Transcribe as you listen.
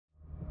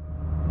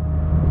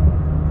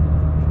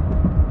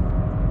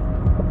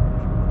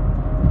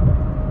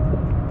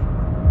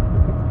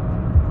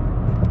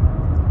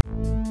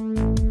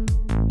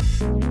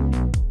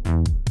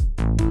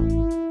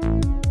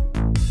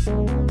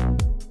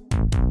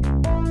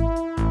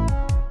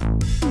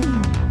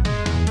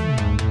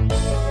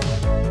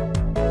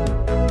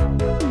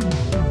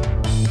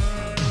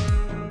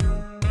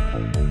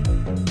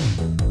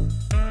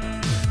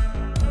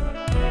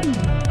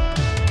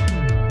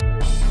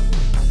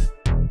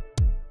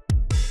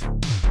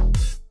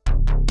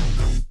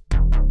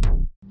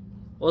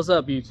What's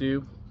up,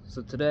 YouTube?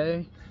 So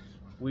today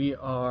we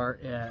are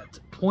at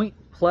Point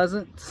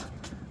Pleasant,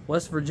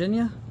 West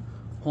Virginia,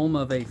 home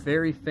of a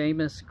very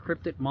famous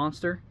cryptid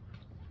monster,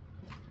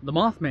 the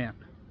Mothman.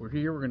 We're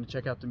here, we're going to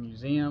check out the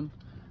museum,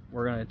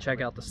 we're going to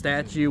check out the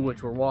statue,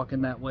 which we're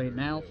walking that way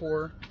now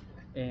for,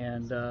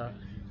 and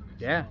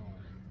yeah,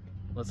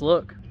 let's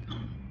look.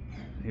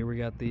 Here we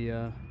got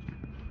the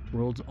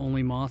world's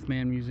only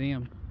Mothman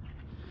museum.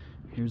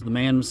 Here's the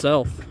man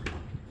himself,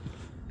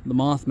 the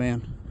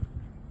Mothman.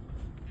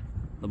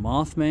 The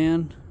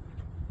Mothman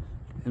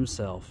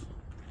himself.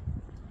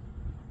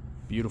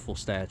 Beautiful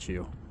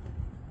statue.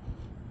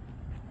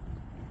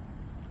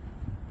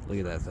 Look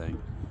at that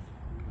thing.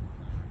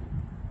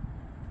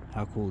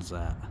 How cool is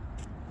that?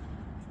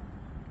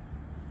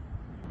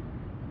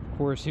 Of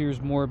course,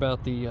 here's more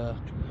about the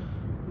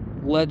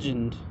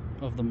legend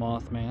of the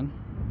Mothman.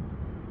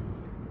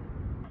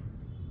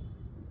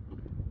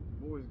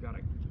 Boys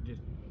gotta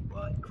just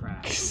butt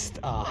crack.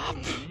 Stop.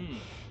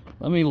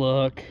 Let me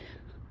look.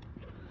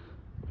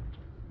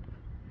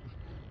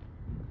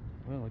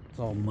 Well, it's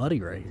all muddy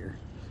right here.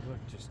 Look,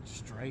 just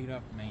straight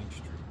up Main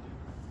Street.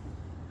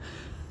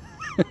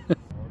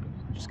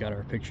 Just got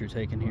our picture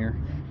taken here.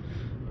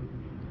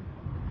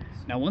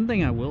 Now, one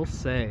thing I will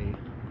say,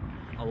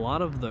 a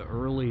lot of the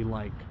early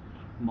like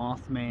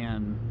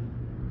Mothman,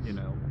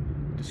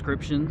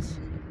 descriptions,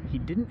 he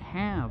didn't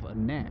have a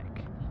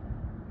neck.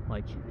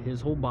 Like, his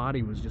whole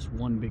body was just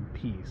one big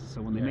piece.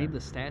 So when they made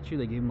the statue,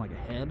 they gave him like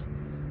a head.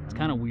 It's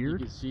kind of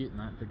weird. You can see it in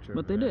that picture.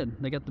 But they did.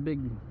 They got the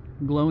big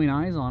glowing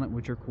eyes on it,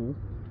 which are cool.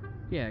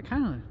 Yeah,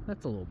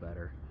 that's a little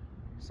better.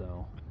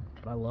 So,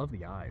 but I love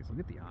the eyes. Look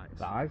at the eyes.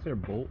 The eyes are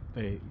bolt.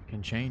 They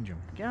can change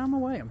them. Get out of my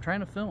way. I'm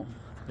trying to film.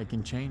 They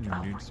can change them,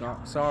 Oh dude.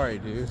 Sorry,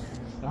 dude.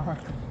 Sorry.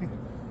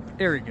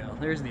 There we go.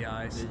 There's the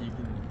eyes.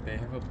 They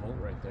have a bolt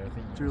right there. I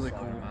think It's really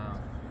cool.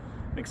 I'm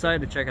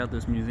excited to check out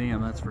this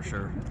museum, that's for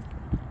sure.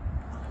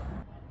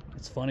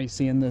 It's funny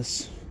seeing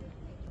this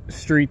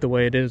street the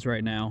way it is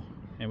right now,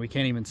 and we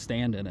can't even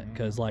stand in it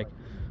because, like,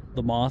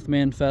 the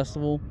Mothman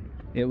Festival,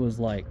 it was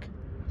like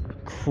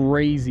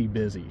crazy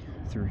busy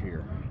through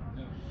here.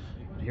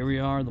 Here we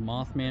are, the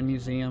Mothman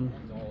Museum.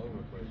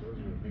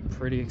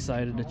 Pretty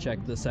excited to check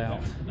this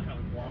out.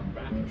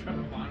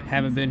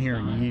 Haven't been here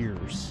in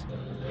years.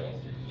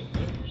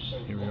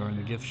 Here we are in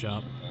the gift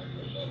shop.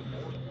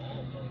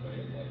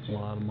 A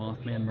lot of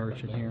Mothman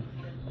merch in here.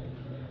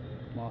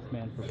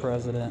 Mothman for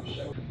president.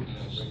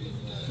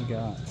 We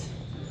got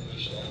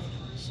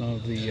some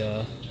of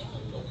the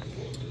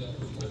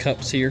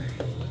cups here.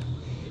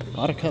 A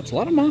lot of cups. A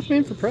lot of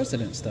Mothman for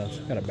president stuff.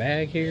 Got a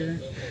bag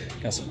here.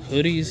 Got some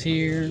hoodies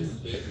here.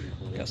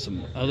 Got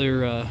some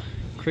other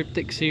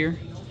cryptics here.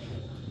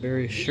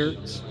 Various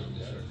shirts.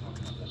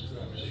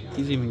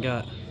 He's even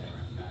got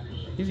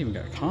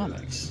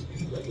comics.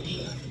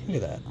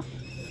 Look at that.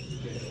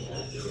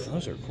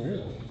 Those are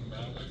cool.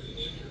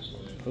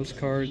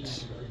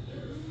 Postcards.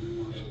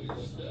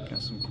 Got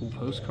some cool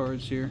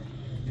postcards here.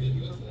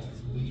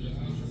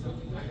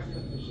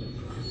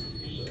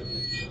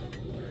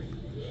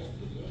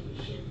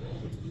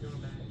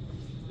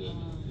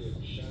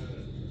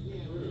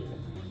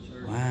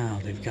 Wow,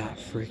 they've got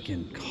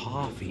freaking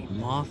coffee.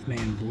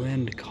 Mothman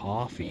blend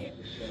coffee.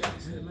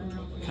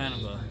 Kind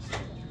of a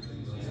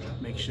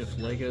makeshift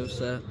Lego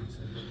set.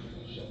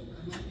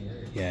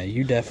 Yeah,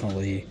 you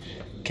definitely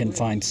can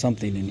find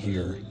something in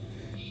here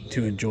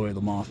to enjoy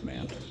the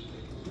Mothman.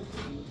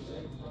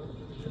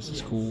 This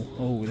is cool.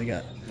 Oh, they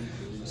got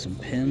some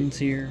pins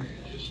here.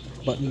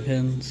 Button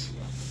pins.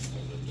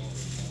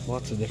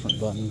 Lots of different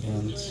button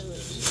pins.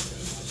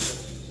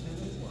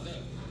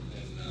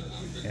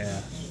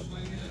 Yeah.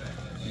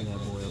 Look at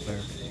that boy up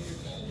there.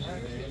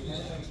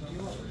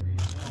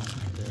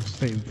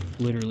 They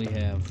literally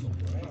have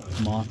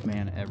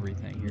Mothman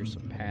everything. Here's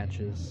some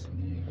patches,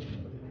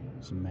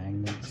 some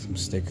magnets, some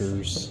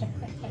stickers.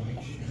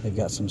 They've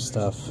got some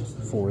stuff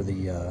for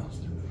the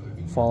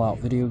Fallout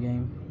video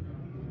game.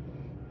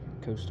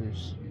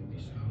 Coasters.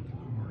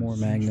 More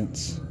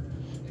magnets.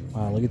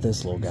 Wow, look at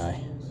this little guy.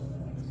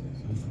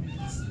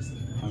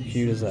 How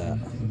cute is that?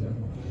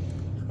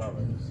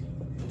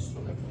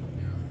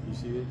 You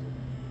see it?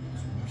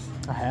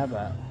 I have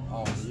that.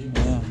 Oh, you?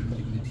 Yeah.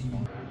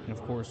 And of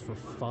course, for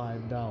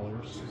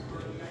 $5,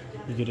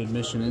 you get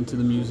admission into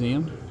the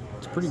museum.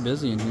 It's pretty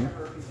busy in here.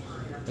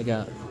 They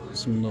got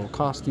some little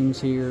costumes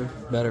here,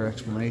 better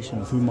explanation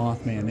of who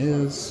Mothman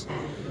is.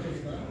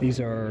 These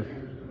are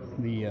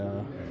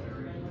the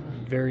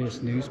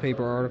various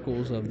newspaper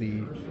articles of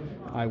the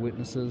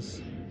eyewitnesses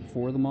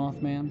for the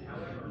Mothman.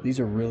 These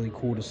are really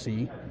cool to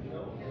see.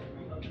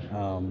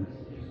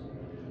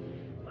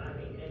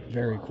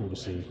 Very cool to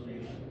see.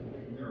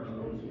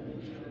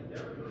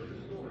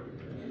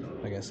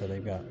 Like I said,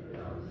 they've got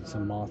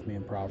some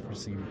Mothman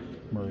prophecy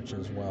merch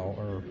as well,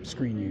 or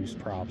screen use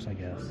props, I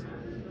guess.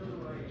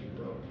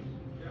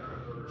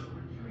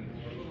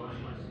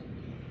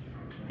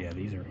 Yeah,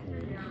 these are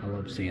cool. I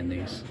love seeing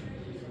these.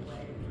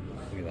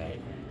 Look at that.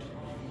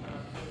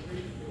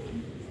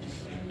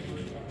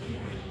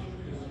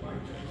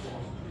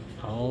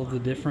 all of the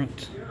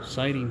different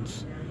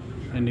sightings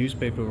and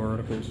newspaper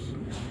articles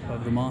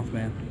of the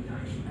Mothman.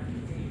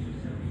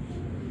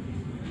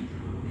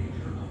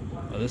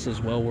 Oh, this is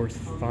well worth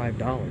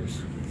 $5.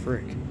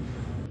 Frick.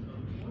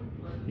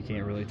 You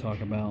can't really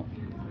talk about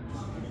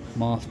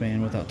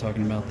Mothman without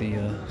talking about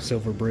the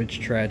Silver Bridge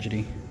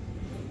tragedy,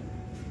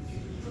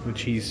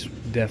 which he's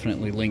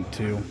definitely linked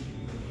to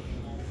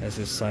as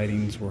his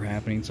sightings were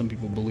happening. Some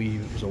people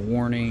believe it was a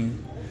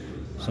warning.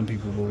 Some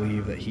people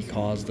believe that he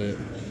caused it.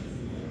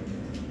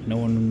 No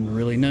one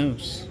really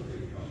knows.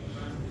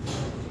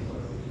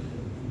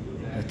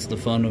 That's the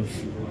fun of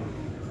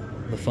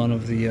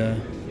the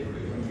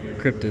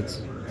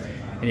cryptids.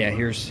 And yeah,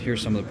 here's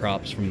some of the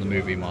props from the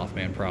movie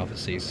Mothman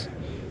Prophecies,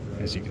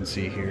 as you can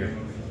see here.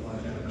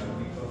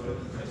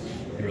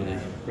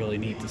 Really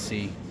neat to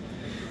see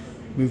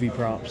movie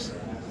props.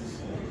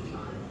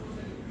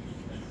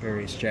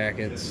 Various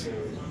jackets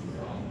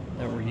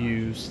that were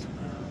used,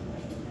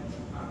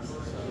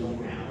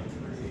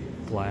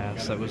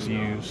 glass that was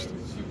used,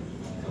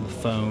 the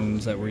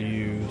phones that were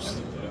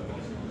used.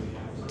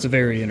 It's a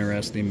very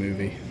interesting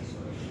movie.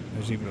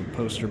 There's even a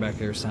poster back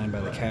there signed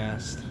by the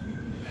cast.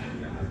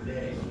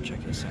 Check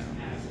this out.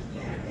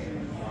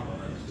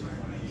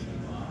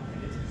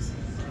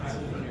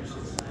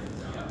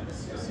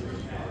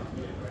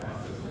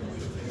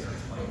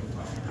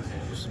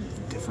 Some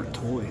different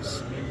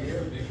toys.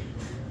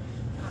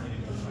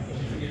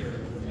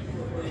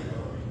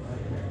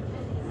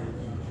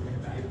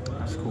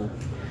 That's cool.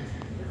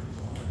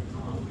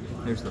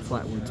 There's the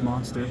Flatwoods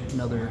Monster,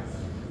 another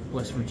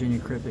West Virginia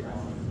cryptid.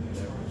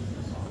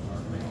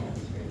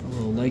 A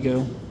little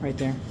Lego right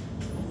there.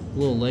 A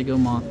little Lego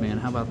Mothman.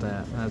 How about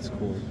that? That's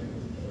cool.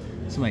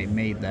 Somebody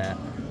made that.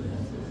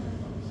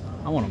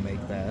 I want to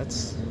make that.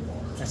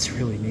 That's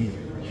really neat.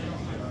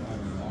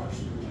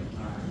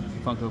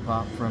 Funko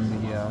Pop from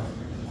the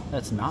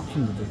that's not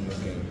from the video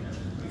game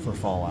for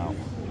Fallout.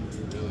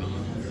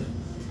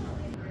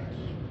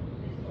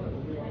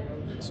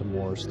 Some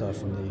more stuff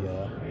from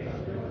the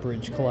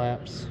bridge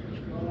collapse.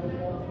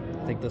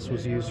 I think this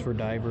was used for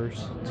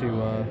divers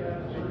to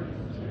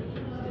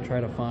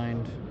try to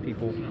find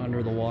people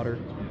under the water.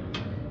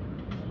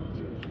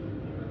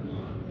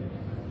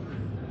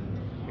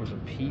 Here's a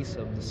piece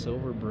of the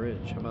Silver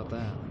Bridge. How about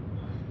that?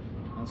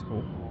 That's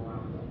cool.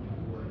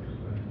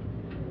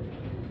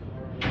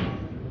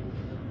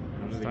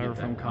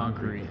 Styrofoam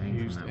concrete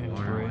used in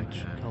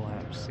bridge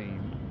collapse scene.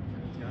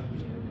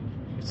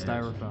 It's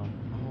styrofoam.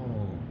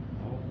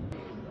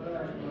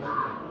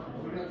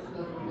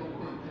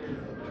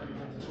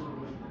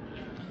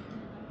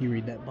 You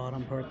read that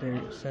bottom part there,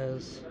 it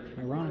says,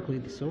 ironically,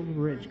 the Silver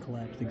Bridge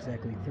collapsed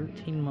exactly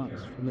 13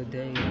 months from the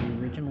day of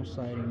the original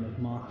sighting of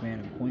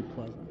Mothman in Point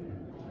Pleasant.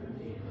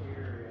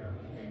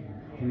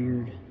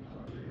 Weird.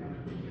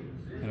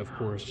 And of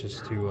course,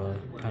 just to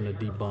kind of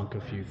debunk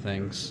a few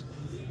things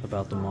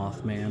about the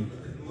Mothman,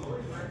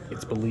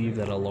 it's believed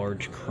that a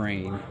large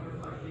crane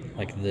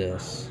like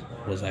this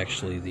was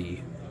actually the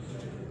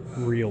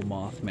real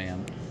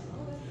Mothman.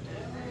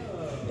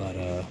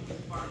 But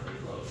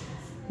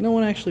no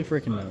one actually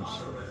freaking knows.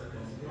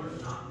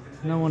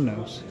 No one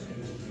knows.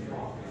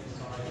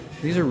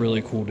 These are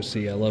really cool to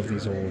see. I love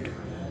these old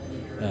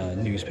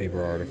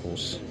newspaper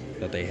articles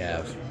that they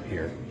have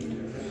here.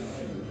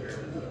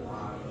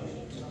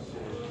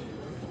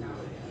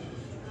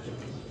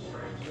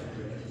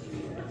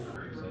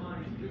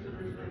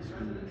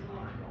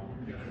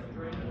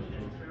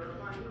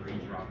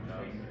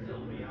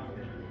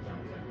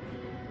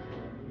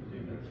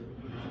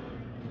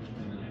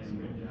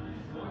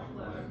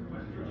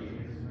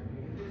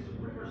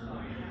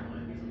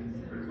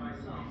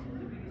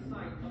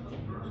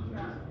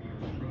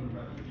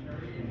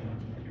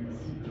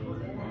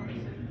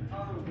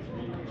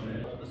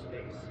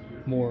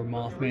 More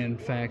Mothman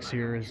facts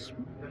here is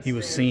he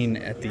was seen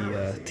at the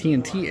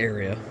TNT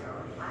area,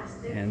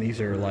 and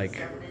these are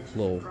like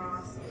little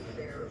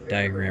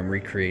diagram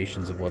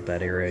recreations of what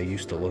that area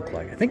used to look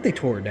like. I think they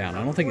tore it down.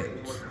 I don't think it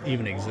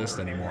even exists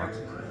anymore.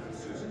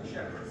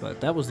 But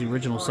that was the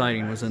original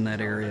sighting, was in that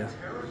area.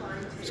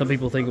 Some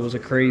people think it was a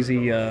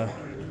crazy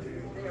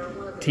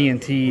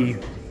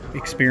TNT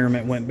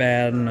experiment went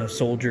bad and a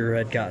soldier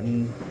had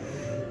gotten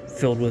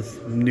filled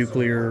with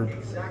nuclear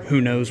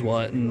who knows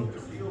what and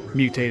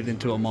mutated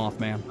into a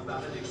Mothman.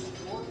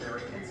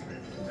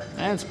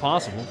 That's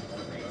possible.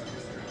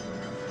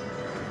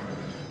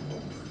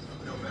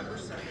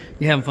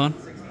 You having fun?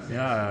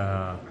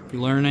 Yeah. You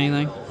learn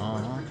anything?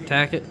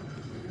 Tack it?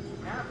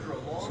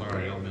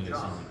 Sorry, I mean,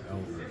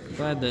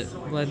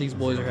 Glad these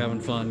boys are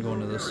having fun going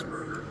to this.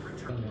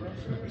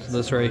 So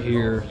this right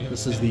here,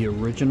 this is the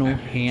original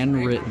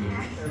handwritten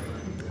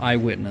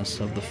eyewitness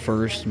of the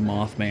first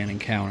Mothman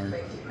encounter,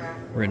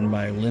 written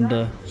by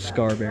Linda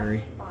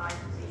Scarberry.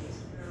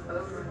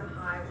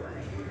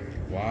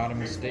 a lot of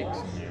mistakes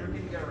in there.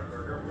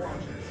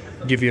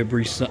 Give you a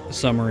brief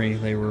summary.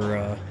 They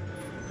were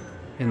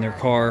in their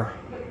car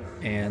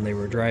and they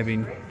were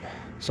driving,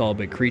 saw a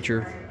big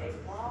creature,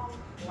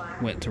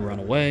 went to run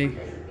away,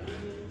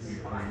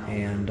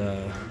 and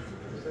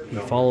He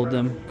followed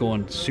them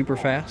going super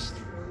fast,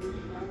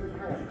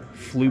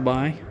 flew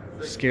by,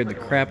 scared the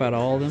crap out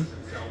of all of them.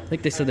 I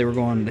think they said they were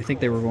going,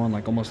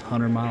 like almost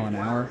 100 mile an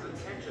hour.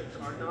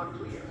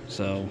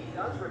 So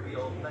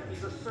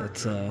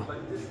that's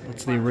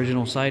the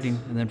original sighting,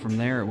 and then from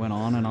there it went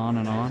on and on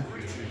and on.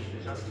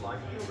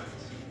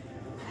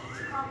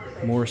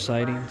 More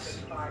sightings.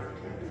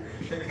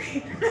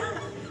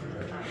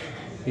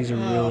 These are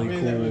really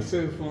cool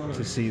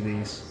to see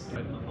these.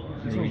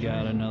 Here we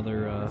got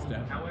another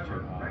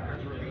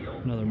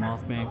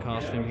Mothman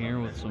costume here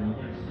with some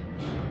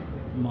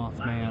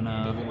Mothman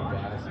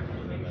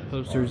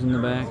posters in the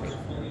back.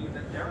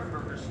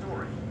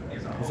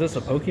 Is this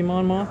a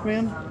Pokemon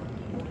Mothman?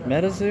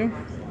 MetaZoo?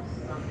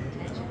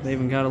 They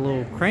even got a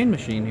little crane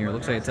machine here.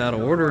 Looks like it's out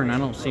of order, and I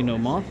don't see no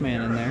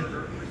Mothman in there.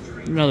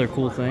 Another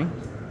cool thing.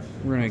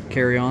 We're gonna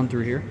carry on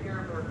through here.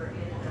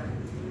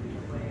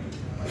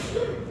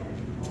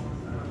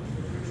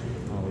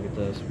 Oh, look at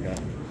this.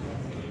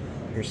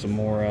 Here's some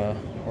more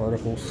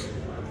articles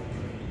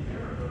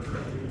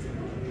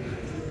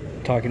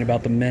talking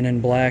about the Men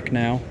in Black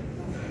now,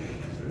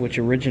 which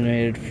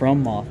originated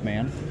from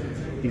Mothman.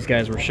 These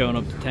guys were showing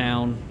up to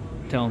town,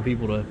 telling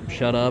people to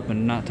shut up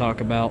and not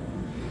talk about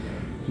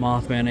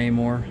Mothman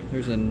anymore.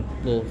 There's a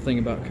little thing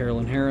about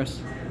Carolyn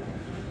Harris.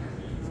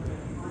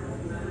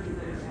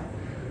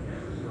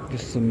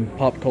 Just some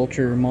pop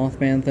culture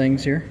Mothman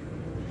things here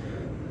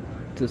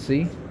to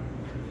see.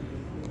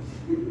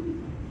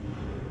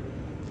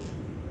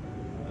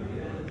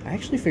 I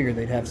actually figured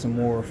they'd have some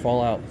more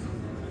Fallout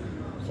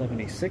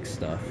 76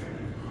 stuff,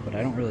 but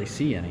I don't really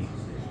see any.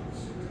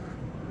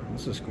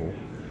 This is cool.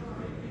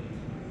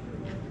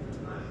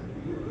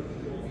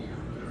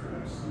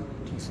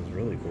 This is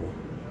really cool.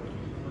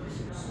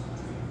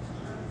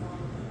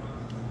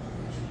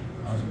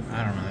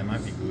 I don't know, they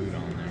might be glued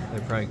on there.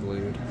 They're probably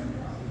glued.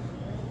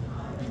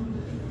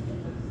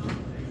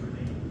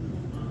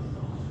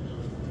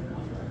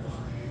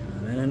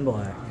 Men in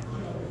Black.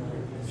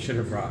 Should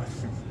have brought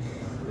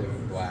the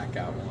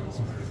blackout ones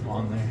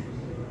on there.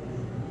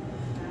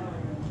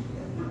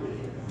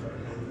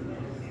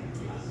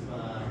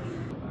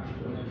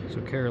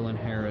 So Carolyn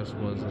Harris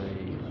was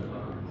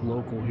a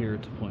local here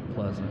to Point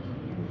Pleasant.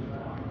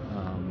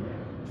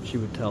 She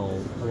would tell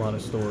a lot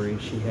of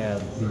stories. She had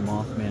the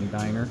Mothman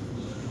Diner,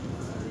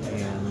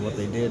 and what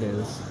they did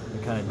is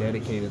they kind of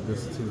dedicated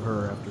this to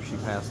her after she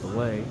passed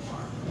away.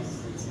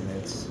 And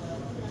it's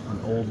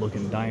an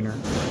old-looking diner.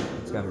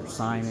 It's got her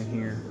sign in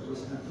here,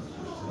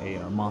 a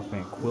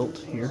Mothman quilt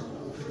here,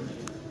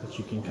 but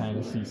you can kind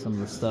of see some of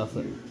the stuff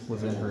that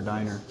was in her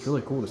diner. It's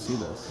really cool to see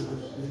this.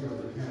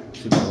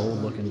 Super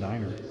old-looking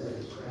diner.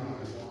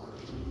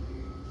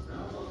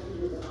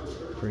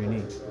 Pretty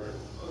neat.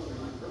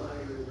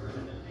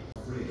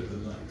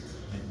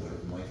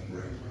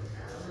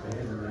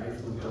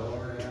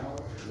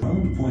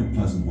 Around Point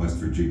Pleasant, West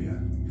Virginia,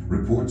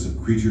 reports of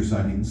creature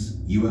sightings,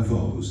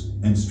 UFOs,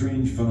 and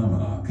strange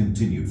phenomena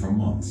continued for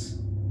months.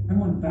 I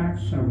went back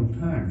several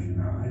times, you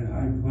know.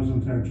 I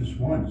wasn't there just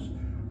once.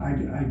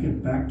 I'd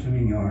get back to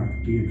New York,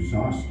 be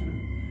exhausted,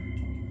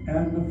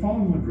 and the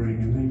phone would ring,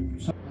 and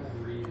they...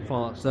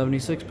 Fallout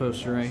 76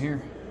 poster right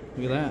here.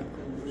 Look at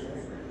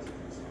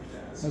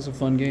that. That's a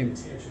fun game.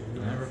 I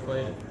never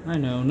played it. I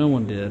know, no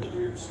one did.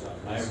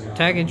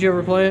 Tag, did you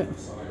ever play it?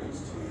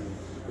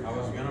 I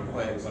was gonna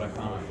play it, but I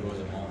found out it was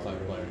a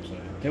multiplayer, so...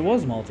 It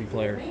was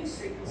multiplayer. Main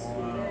Street was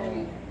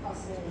very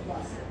hustling and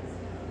bustling.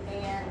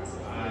 And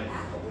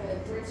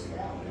with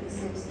Bridgeville in the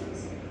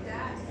 60s,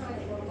 that kind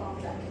of broke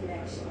off that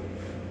connection.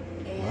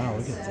 And Wow,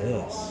 look at so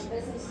this.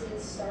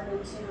 businesses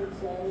started to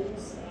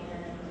close,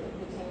 and it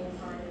became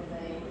kind of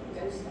a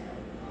ghost town.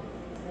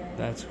 And,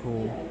 That's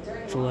cool. you know,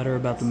 during It's a letter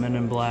about the Men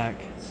in Black.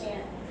 you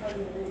can't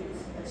hardly move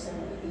for so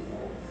many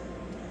people.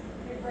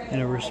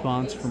 And a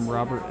response from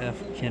Robert F.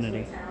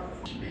 Kennedy.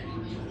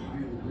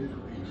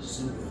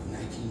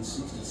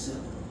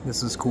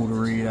 This is cool to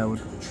read. I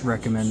would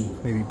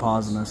recommend maybe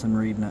pausing this and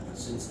reading it.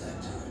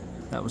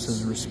 That was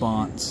his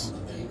response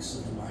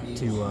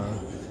to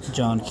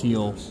John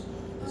Keel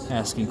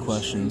asking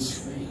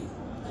questions.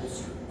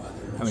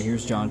 I mean,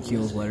 here's John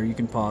Keel's letter. You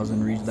can pause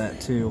and read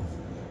that too.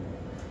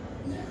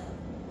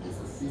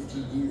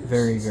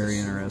 Very, very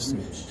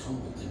interesting. So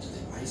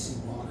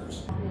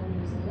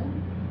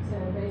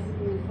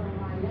basically,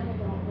 from my young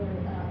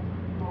adulthood up,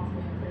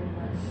 Mothman pretty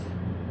much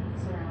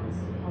surrounds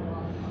a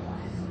lot of my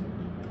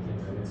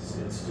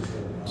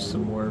life.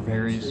 Some more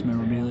various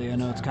memorabilia. I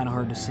know it's kind of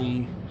hard to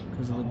see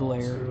because of the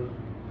glare.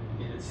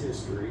 In its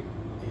history,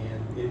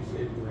 and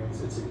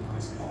it's a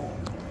nice call.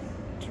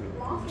 It's really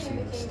cool to see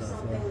Mothman this became stuff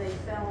something though. they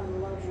fell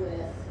in love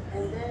with,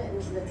 and then it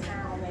was the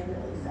town they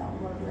really fell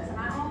in love with. And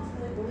I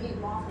honestly believe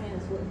Mothman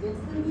is what gets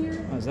them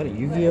here. Oh, is that a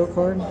Yu-Gi-Oh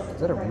card? Is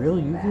that a real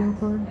Yu-Gi-Oh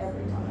card?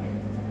 Every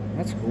time.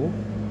 That's cool.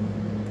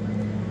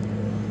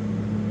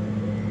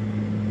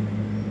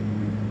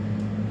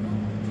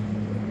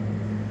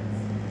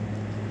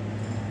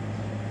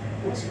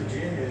 West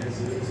Virginia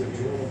is a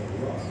jewel of the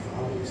rough. I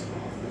always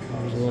thought,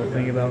 because There's a little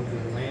thing about the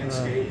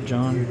landscape,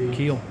 John beauty,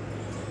 Keel.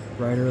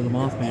 writer of the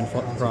Mothman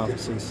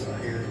prophecies.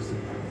 Areas, the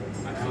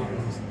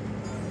mountains,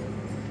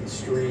 the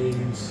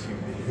streams,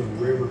 the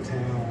river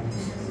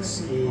towns, the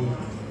ski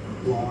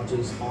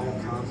lodges, all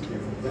kinds of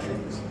different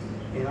things.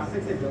 And I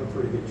think they've done a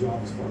pretty good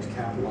job as far as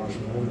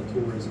capitalizing on the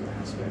tourism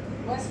aspect.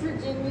 West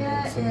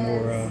Virginia Some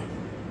more is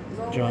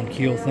John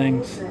Keel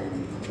things.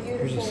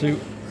 Here's a suit.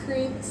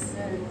 Creeks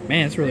and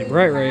Man, it's really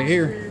bright right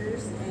here.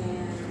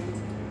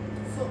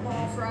 and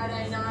football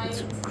Friday night.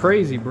 It's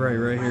crazy bright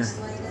right here.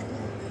 Isolated,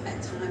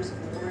 at times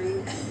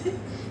boring.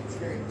 It's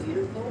very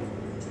beautiful.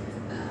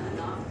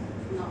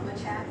 Not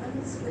much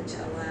happens, which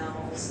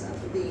allows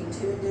being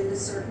tuned into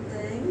certain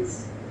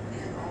things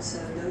and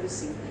also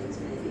noticing things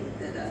maybe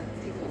that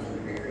people in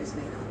other areas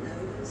may not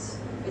notice.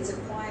 It's a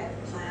quiet,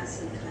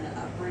 placid kind of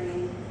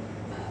upbringing.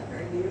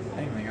 Very beautiful.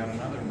 Hey, they got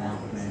another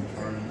Mothman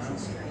card in that.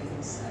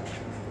 Streams, so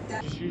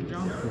that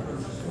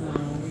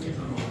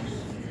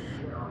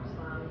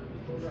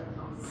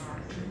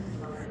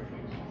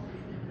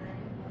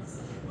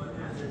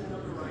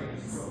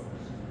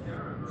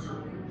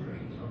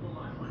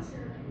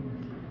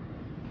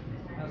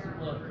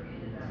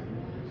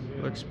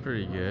Looks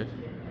pretty good.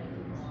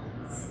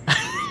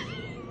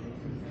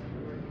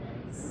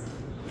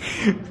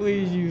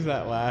 Please use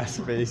that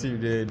last face you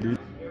did, dude.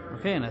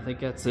 Okay, and I think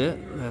that's it.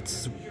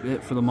 That's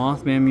it for the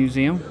Mothman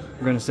Museum.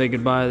 We're gonna say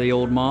goodbye to the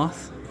old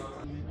moth.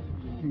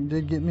 You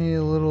did get me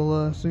a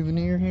little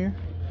souvenir here.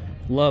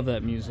 Love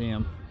that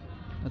museum.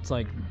 That's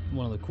like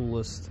one of the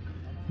coolest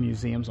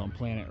museums on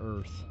planet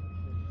Earth.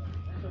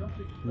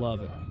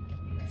 Love it.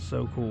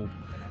 So cool.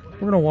 We're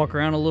gonna walk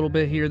around a little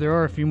bit here. There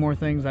are a few more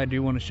things I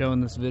do want to show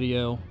in this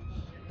video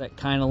that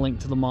kind of link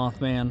to the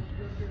Mothman.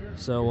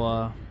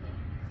 So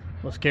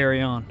let's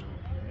carry on.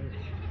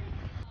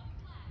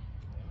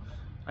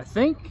 I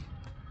think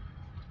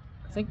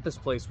this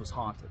place was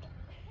haunted.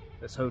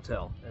 This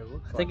hotel.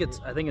 I think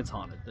it's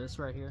haunted. This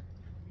right here.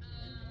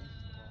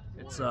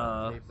 It's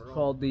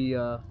called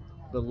the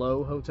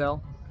Low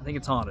Hotel. I think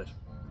it's haunted.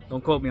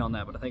 Don't quote me on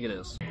that, but I think it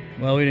is.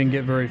 Well, we didn't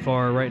get very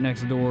far. Right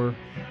next door,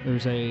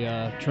 there's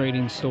a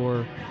trading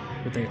store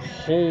with a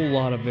whole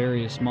lot of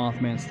various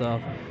Mothman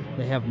stuff.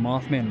 They have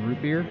Mothman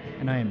root beer,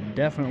 and I am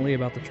definitely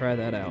about to try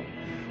that out.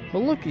 But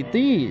look at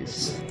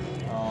these.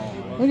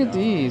 Look at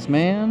these,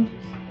 man.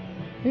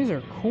 These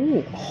are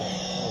cool.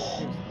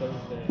 Oh,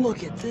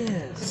 look at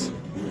this.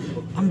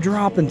 I'm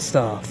dropping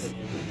stuff.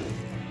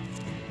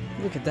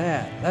 Look at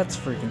that. That's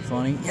freaking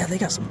funny. Yeah, they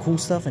got some cool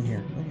stuff in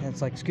here. Look,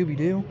 it's like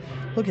Scooby-Doo.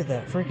 Look at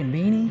that freaking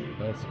beanie.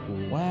 That's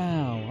cool.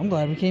 Wow. I'm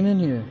glad we came in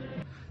here.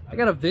 I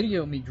got a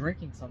video of me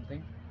drinking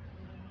something.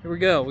 Here we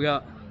go. We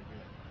got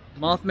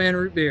Mothman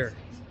root beer.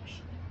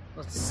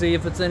 Let's see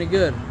if it's any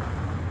good.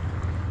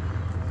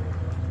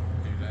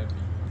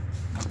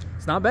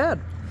 It's not bad.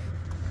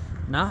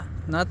 Not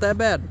that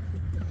bad.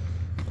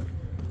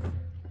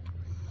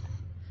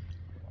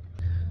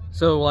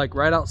 So like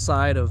right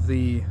outside of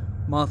the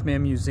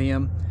Mothman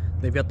Museum,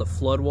 they've got the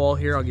flood wall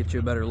here. I'll get you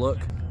a better look.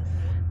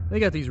 They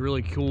got these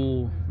really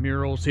cool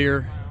murals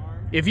here.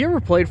 If you ever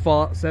played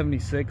Fallout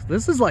 76,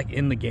 this is like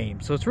in the game.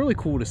 So it's really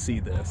cool to see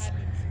this.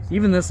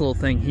 Even this little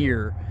thing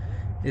here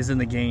is in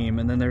the game.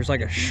 And then there's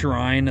like a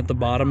shrine at the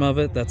bottom of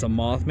it. That's a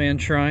Mothman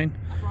shrine.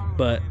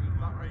 But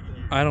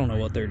I don't know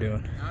what they're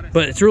doing.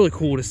 But it's really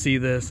cool to see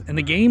this. And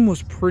the game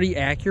was pretty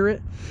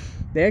accurate.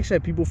 They actually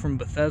had people from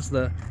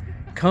Bethesda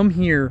come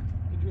here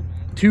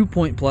to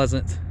Point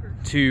Pleasant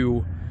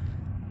to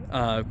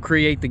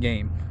create the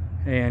game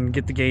and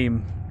get the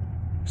game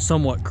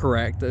somewhat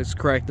correct, as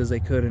correct as they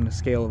could in the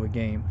scale of a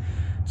game.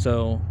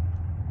 So,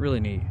 really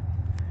neat.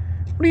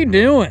 What are you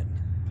doing?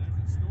 There's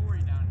a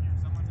story down here.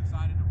 Someone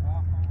decided to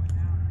walk all the way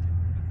down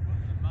and put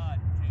in the mud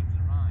and change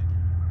their mind.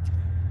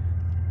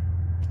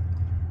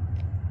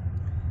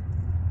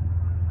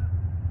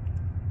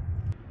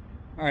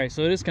 Alright,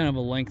 so it is kind of a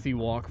lengthy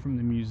walk from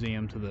the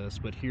museum to this,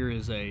 but here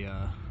is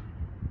a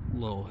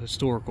little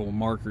historical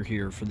marker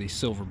here for the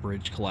Silver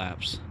Bridge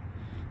collapse.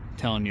 I'm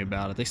telling you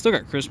about it. They still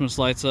got Christmas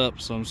lights up,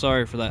 so I'm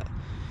sorry for that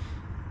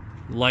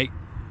light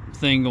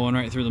thing going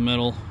right through the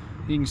middle.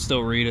 You can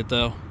still read it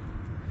though.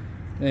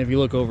 And if you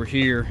look over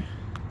here,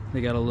 they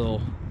got a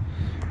little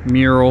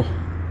mural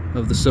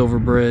of the Silver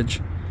Bridge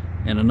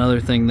and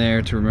another thing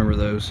there to remember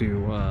those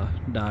who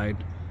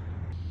died.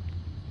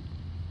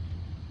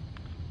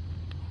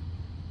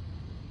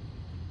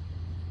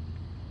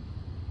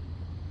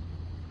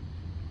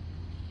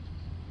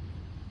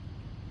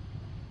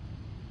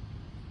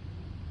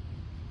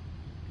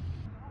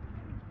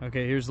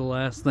 Okay, here's the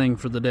last thing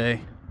for the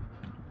day.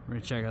 We're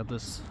gonna check out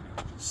this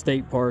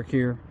state park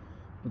here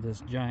with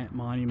this giant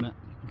monument.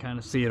 You can kind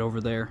of see it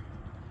over there.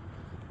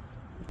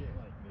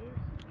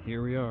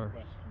 Here we are.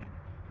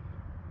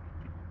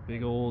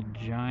 Big old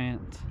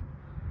giant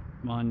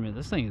monument.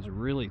 This thing is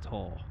really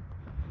tall.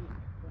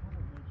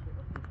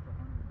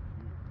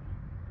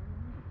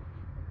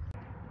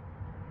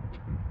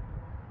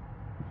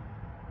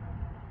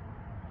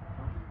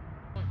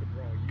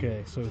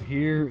 Okay, so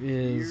here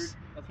is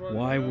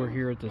why we're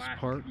here at this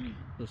park,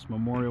 this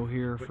memorial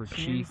here for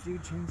Chief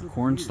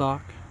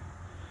Cornstalk.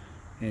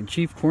 And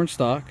Chief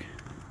Cornstalk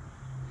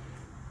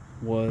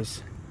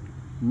was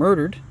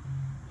murdered,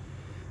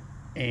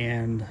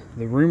 and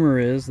the rumor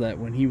is that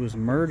when he was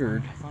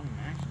murdered,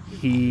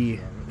 he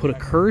put a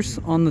curse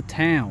on the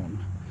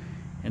town,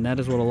 and that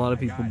is what a lot of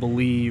people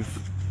believe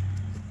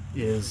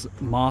is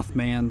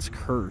Mothman's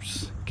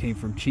curse. It came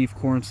from Chief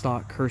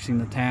Cornstalk cursing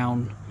the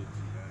town,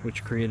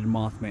 which created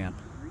Mothman.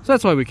 So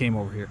that's why we came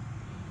over here,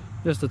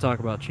 just to talk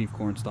about Chief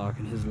Cornstalk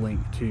and his link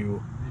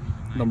to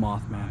the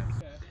Mothman.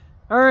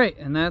 Alright,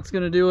 and that's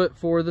going to do it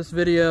for this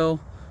video.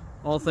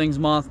 All things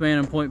Mothman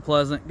in Point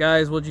Pleasant.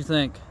 Guys, what'd you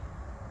think?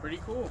 Pretty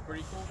cool,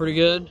 pretty cool. Pretty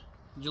good?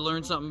 Did you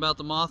learn something about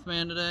the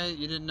Mothman today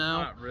you didn't know?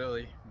 Not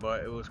really,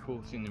 but it was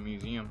cool seeing the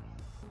museum.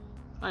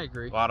 I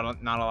agree. Not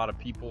a lot of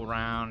people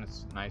around.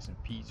 It's nice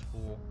and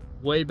peaceful.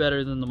 Way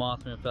better than the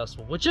Mothman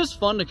Festival, which is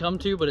fun to come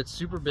to, but it's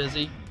super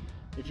busy.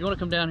 If you want to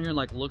come down here and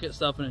like look at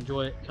stuff and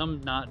enjoy it,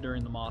 come not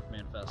during the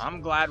Mothman Festival.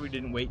 I'm glad we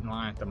didn't wait in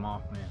line at the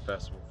Mothman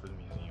Festival for the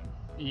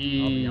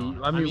museum. I'll be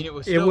honest. I mean, it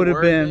was it still would have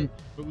worth been, it,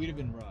 but we'd have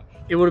been rushed.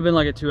 it would have been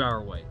like a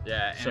 2-hour wait.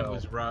 Yeah, and So, it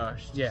was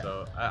rushed. yeah.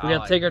 So We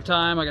got to take our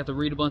time. I got to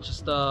read a bunch of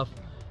stuff,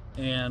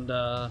 and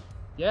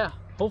yeah,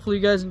 hopefully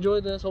you guys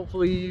enjoyed this.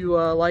 Hopefully you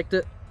liked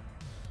it.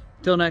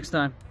 Till next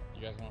time.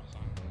 You guys want to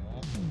sign the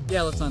wall?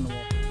 Yeah, let's sign the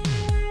wall.